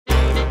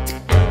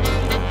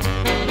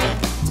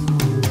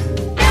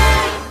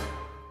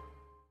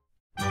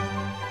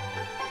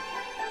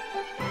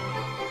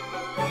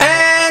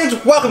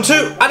Welcome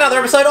to another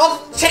episode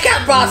of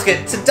Checkout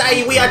Basket.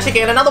 Today we are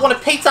checking out another one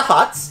of Pizza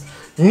Hut's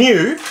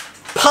new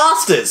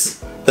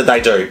pastas that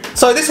they do.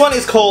 So this one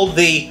is called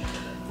the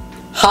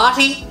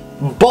Hearty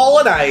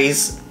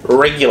Bolognese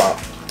Regular.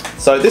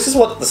 So this is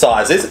what the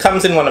size is. It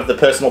comes in one of the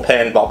personal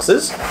pan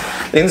boxes.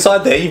 Inside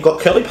there you've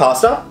got curly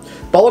pasta,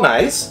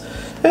 bolognese,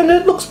 and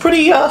it looks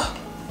pretty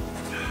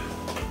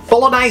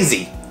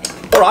bolognese.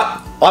 Alright,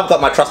 I've got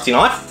my trusty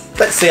knife.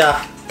 Let's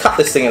cut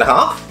this thing in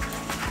half.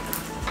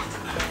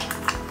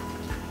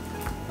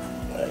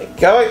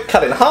 Go,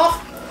 cut in half.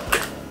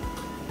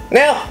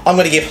 Now, I'm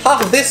going to give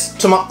half of this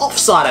to my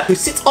offsider who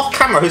sits off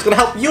camera, who's going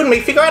to help you and me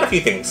figure out a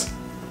few things.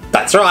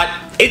 That's right,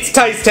 it's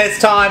taste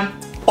test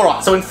time.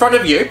 Alright, so in front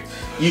of you,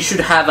 you should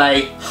have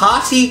a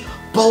Hearty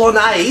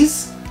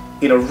Bolognese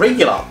in a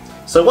regular.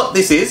 So what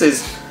this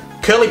is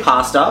curly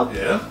pasta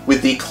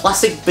with the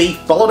classic beef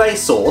bolognese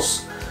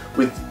sauce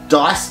with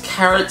diced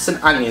carrots and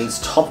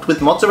onions topped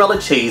with mozzarella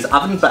cheese,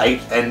 oven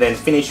baked, and then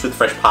finished with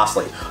fresh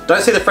parsley.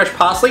 Don't see the fresh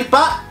parsley,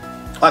 but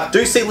I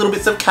do see little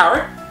bits of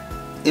carrot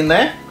in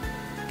there,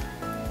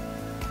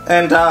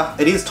 and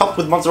it is topped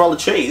with mozzarella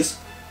cheese.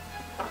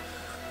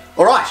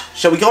 Alright,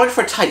 shall we go in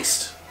for a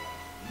taste?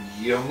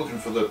 Yeah, I'm looking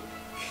for the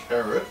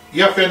carrot.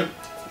 Yeah, I found it.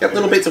 Yep,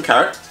 little bits of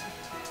carrot.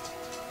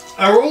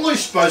 Are all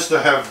these supposed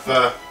to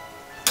have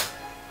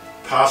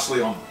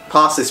parsley on them?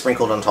 Parsley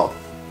sprinkled on top.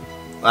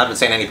 I haven't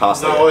seen any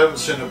parsley No, yet. I haven't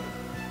seen a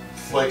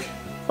flake.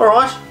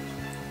 Alright.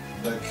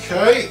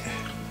 Okay.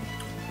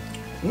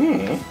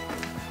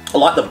 I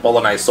like the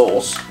bolognese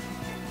sauce.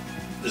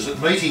 Is it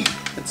meaty?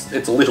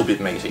 It's a little bit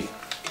meaty.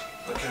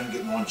 I can't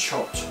get mine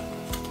chopped.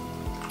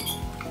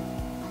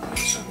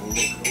 Let's have a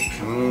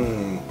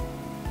look.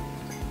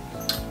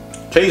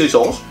 Cheesy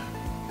sauce.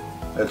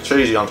 It's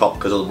cheesy on top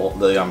because of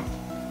the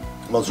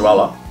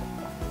mozzarella.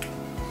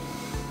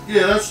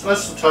 Yeah, that's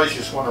the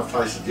tastiest one I've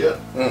tasted yet.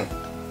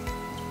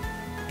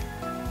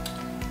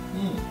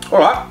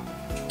 Alright.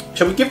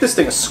 Shall we give this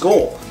thing a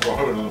score? I'll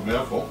have another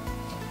mouthful.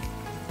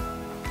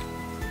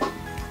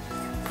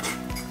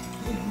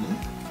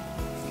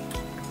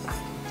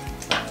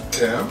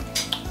 Yeah.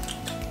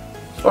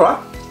 Alright.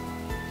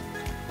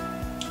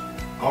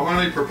 I'm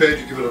only prepared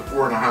to give it a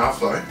 4.5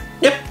 though.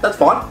 Yep, that's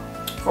fine.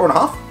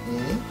 4.5.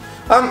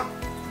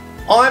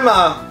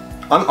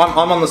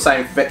 I'm on the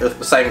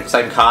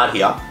same card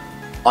here.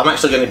 I'm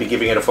actually going to be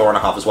giving it a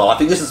 4.5 as well. I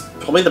think this is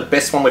probably the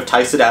best one we've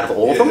tasted out of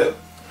all of them.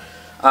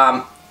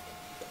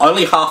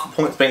 Only half the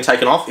point's been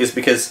taken off is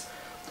because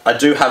I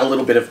do have a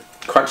little bit of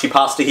crunchy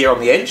pasta here on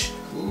the edge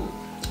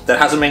that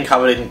hasn't been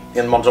covered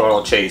in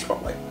mozzarella cheese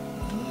properly.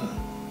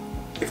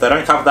 If they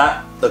don't cover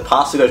that, the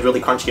pasta goes really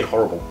crunchy and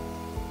horrible.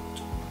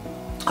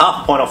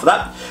 Half a point off of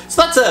that.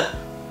 So that's a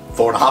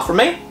 4.5 from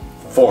me,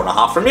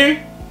 4.5 from you.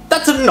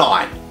 That's a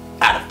 9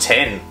 out of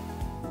 10.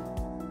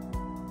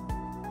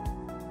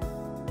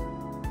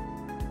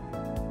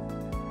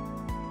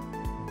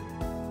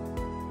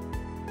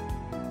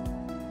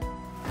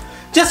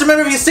 Just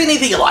remember, if you see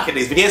anything you like in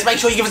these videos, make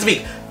sure you give us a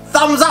big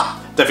thumbs up.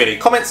 Don't forget any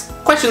comments,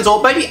 questions,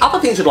 or maybe other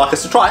things you'd like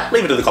us to try,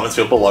 leave it in the comments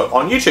field below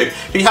on YouTube.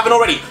 If you haven't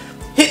already,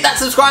 hit that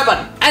subscribe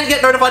button and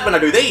get notified when I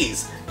do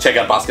these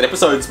Checkout Basket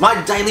episodes,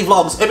 my daily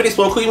vlogs, urban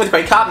explore, cooking with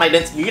great card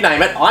maintenance, you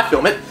name it, I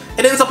film it,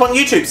 it ends up on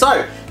YouTube.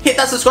 So hit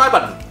that subscribe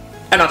button.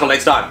 And until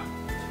next time,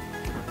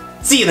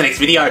 see you in the next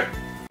video.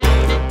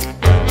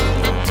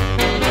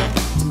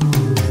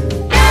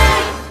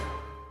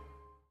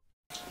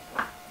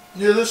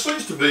 Yeah, there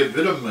seems to be a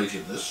bit of meat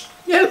in this.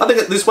 Yeah, I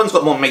think this one's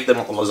got more meat than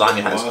what the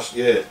lasagna has.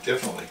 Yeah,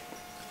 definitely.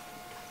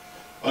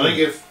 I think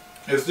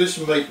if this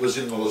meat was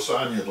in the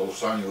lasagna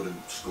would have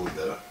scored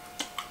better.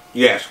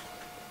 Yes.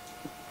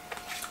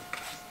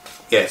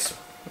 Yes.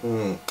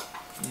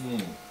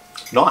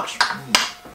 Nice.